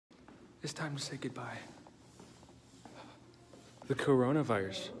It's time to say goodbye. The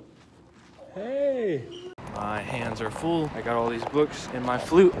coronavirus. Hey! My hands are full. I got all these books and my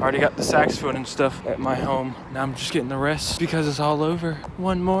flute. Already got the saxophone and stuff at my home. Now I'm just getting the rest because it's all over.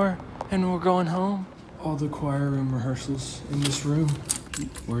 One more and we're going home. All the choir room rehearsals in this room.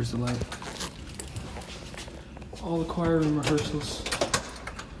 Where's the light? All the choir room rehearsals.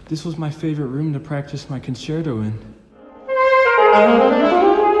 This was my favorite room to practice my concerto in.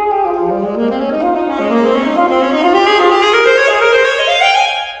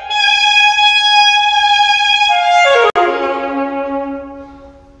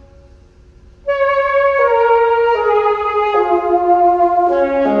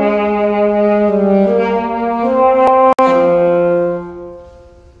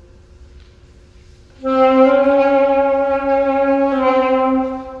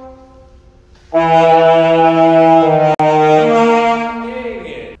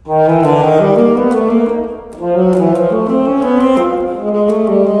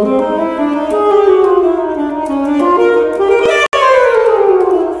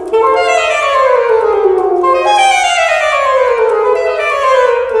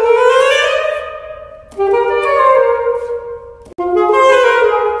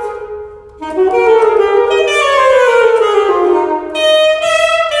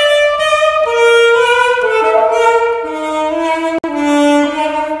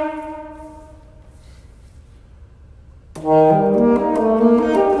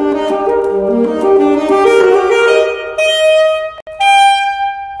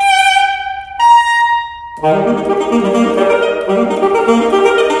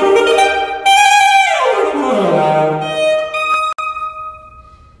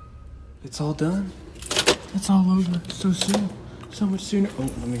 It's all done. It's all over so soon. So much sooner. Oh,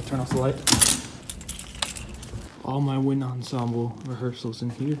 let me turn off the light. All my wind ensemble rehearsals in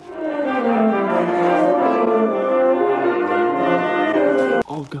here.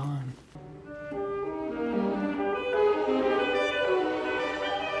 All gone.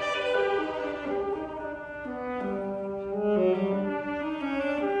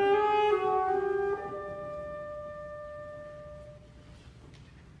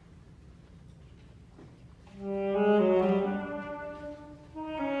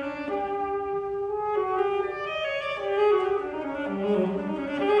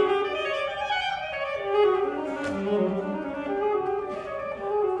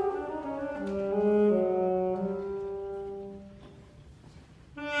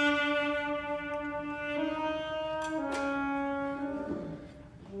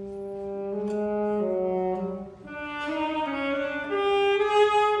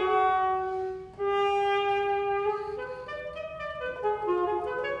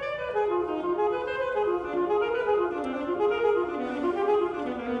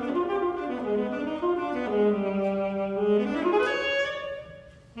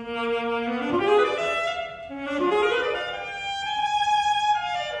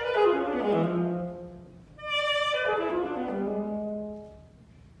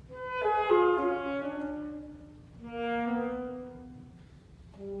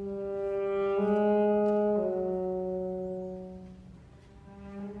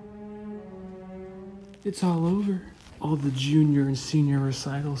 It's all over. All the junior and senior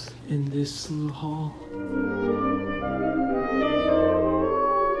recitals in this little hall.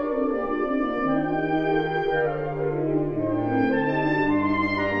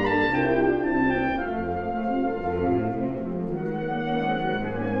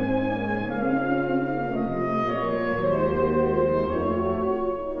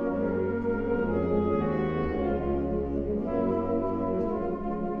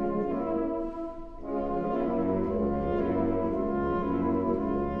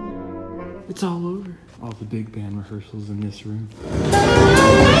 It's all over. All the big band rehearsals in this room.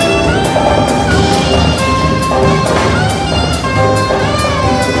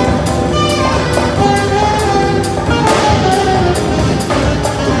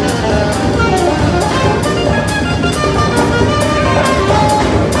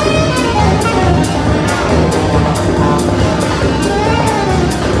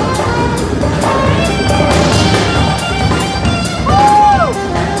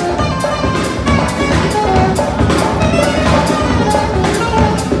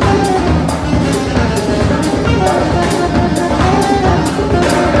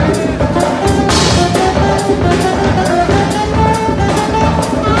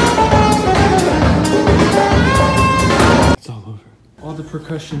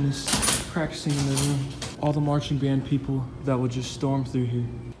 Percussionists practicing in the room. All the marching band people that will just storm through here.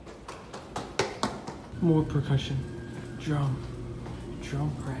 More percussion. Drum.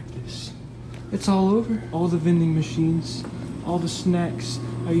 drum practice. It's all over. All the vending machines, all the snacks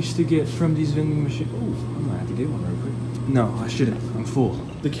I used to get from these vending machines. Oh, I'm gonna have to get one real quick. No, I shouldn't. I'm full.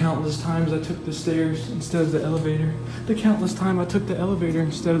 The countless times I took the stairs instead of the elevator. The countless time I took the elevator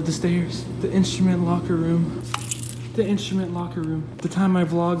instead of the stairs. The instrument locker room. The instrument locker room. The time I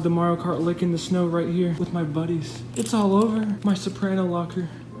vlogged the Mario Kart lick in the snow right here with my buddies. It's all over. My soprano locker.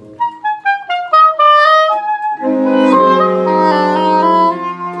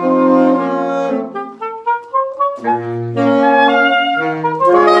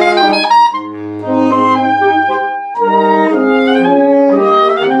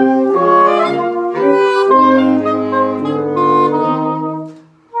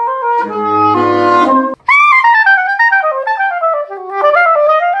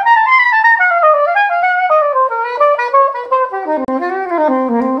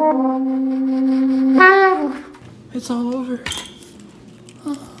 It's all over.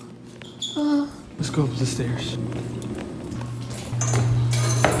 Let's go up the stairs.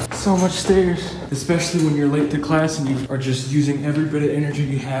 So much stairs, especially when you're late to class and you are just using every bit of energy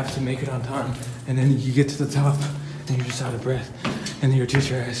you have to make it on time. And then you get to the top and you're just out of breath. And then your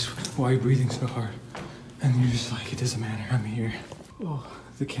teacher asks, why are you breathing so hard? And you're just like, it doesn't matter, I'm here. Oh,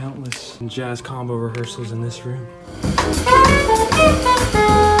 the countless jazz combo rehearsals in this room.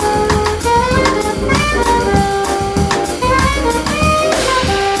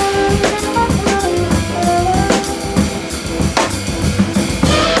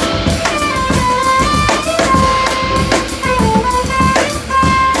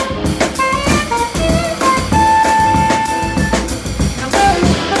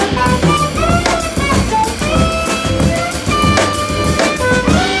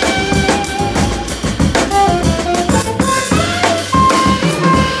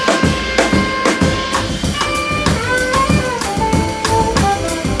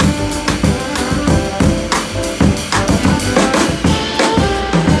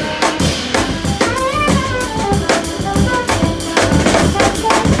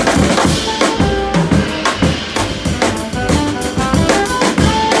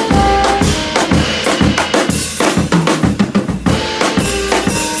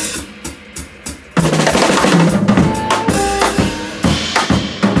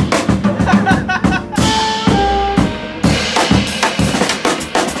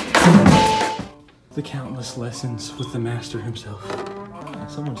 The countless lessons with the master himself.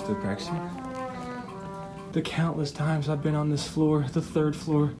 Someone's still practicing. The countless times I've been on this floor, the third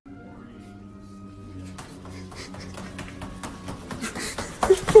floor.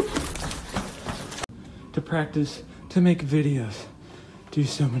 To practice, to make videos, do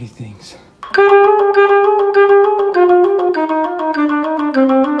so many things.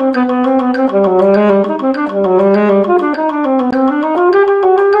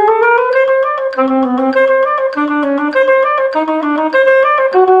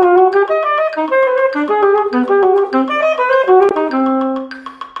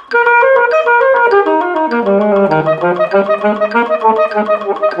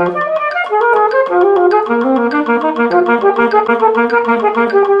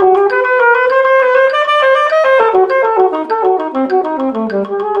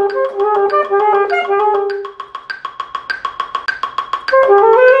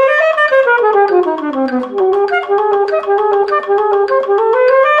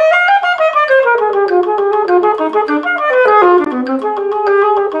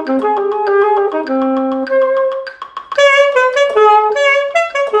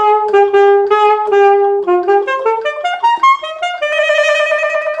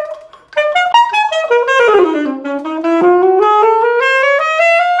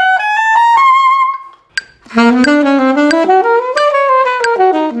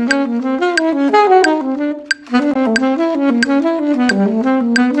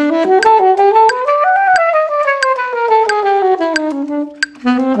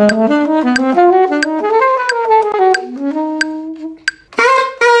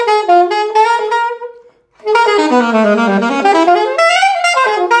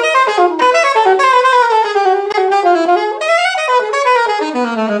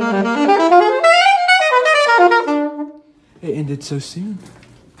 It ended so soon.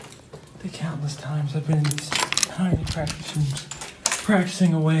 The countless times I've been in these tiny practice rooms,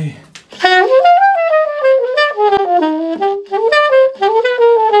 practicing away.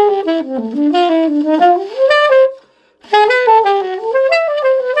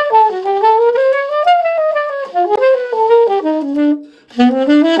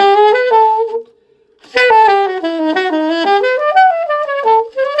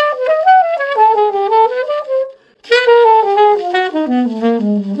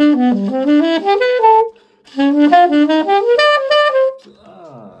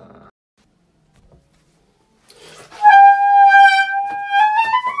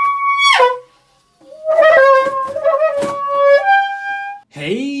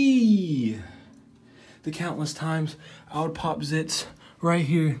 Hey! The countless times I would pop zits right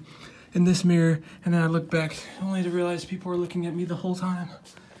here in this mirror, and then I look back only to realize people were looking at me the whole time.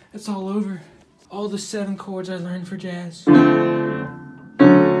 It's all over. All the 7 chords I learned for jazz. Oh,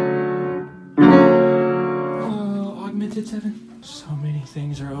 augmented 7. So many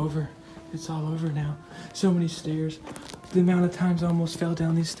things are over. It's all over now. So many stairs. The amount of times I almost fell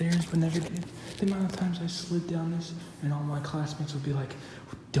down these stairs but never did. The amount of times I slid down this and all my classmates would be like,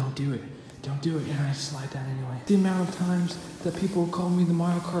 don't do it. Don't do it, and I slide down anyway. The amount of times that people called me the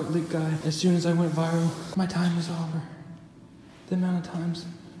Mario Kart lit guy as soon as I went viral, my time is over. The amount of times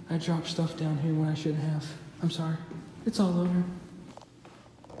I dropped stuff down here when I shouldn't have. I'm sorry. It's all over.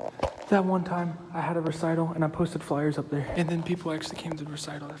 That one time I had a recital and I posted flyers up there, and then people actually came to the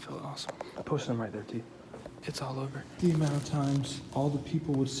recital. That felt awesome. I posted them right there too. It's all over. The amount of times all the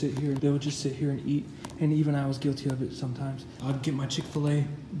people would sit here, they would just sit here and eat, and even I was guilty of it sometimes. I'd get my Chick-fil-A,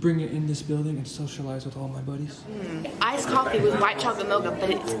 bring it in this building, and socialize with all my buddies. Iced coffee with white chocolate mocha, but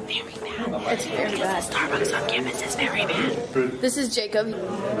it's very bad. It's very bad. Starbucks on campus is very bad. This is Jacob.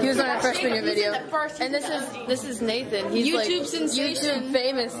 He was on our freshman year video. And this is Nathan. He's YouTube like sensation. YouTube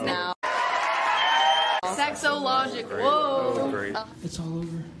famous now. Saxologic, whoa. It's all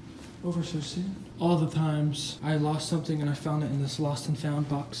over. Over so soon. All the times I lost something and I found it in this lost and found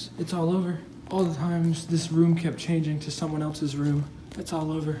box. It's all over. All the times this room kept changing to someone else's room. It's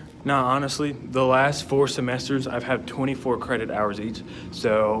all over. Nah, honestly, the last 4 semesters I've had 24 credit hours each.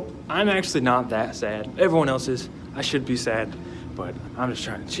 So I'm actually not that sad. Everyone else is. I should be sad. But I'm just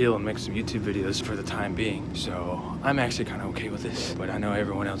trying to chill and make some YouTube videos for the time being. So I'm actually kind of okay with this. But I know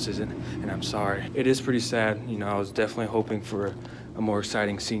everyone else isn't, and I'm sorry. It is pretty sad. You know, I was definitely hoping for a more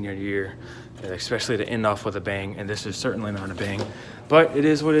exciting senior year, especially to end off with a bang, and this is certainly not a bang. But it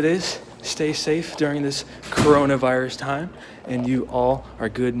is what it is. Stay safe during this coronavirus time, and you all are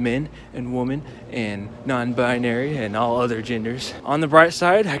good men and women and non-binary and all other genders. On the bright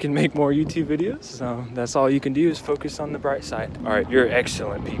side, I can make more YouTube videos, so that's all you can do is focus on the bright side. All right, you're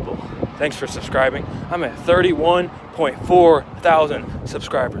excellent people. Thanks for subscribing. I'm at 31.4 thousand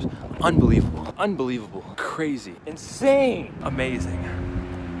subscribers. Unbelievable, unbelievable, crazy, insane, amazing,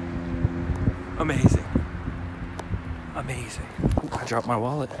 amazing, amazing. Ooh, I dropped my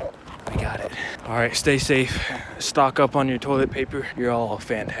wallet. I got it. All right, stay safe. Stock up on your toilet paper. You're all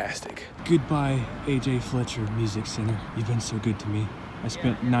fantastic. Goodbye, AJ Fletcher Music Center. You've been so good to me. I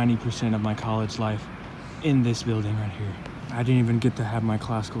spent 90% of my college life in this building right here. I didn't even get to have my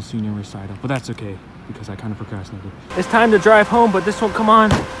classical senior recital, but that's okay because I kind of procrastinated. It's time to drive home, but this won't come on.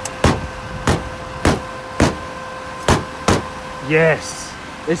 Yes,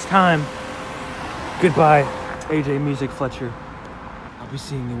 it's time. Goodbye, AJ Music Fletcher. I'll be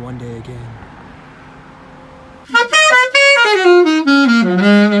seeing you one day again.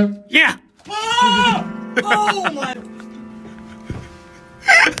 Yeah! Oh my!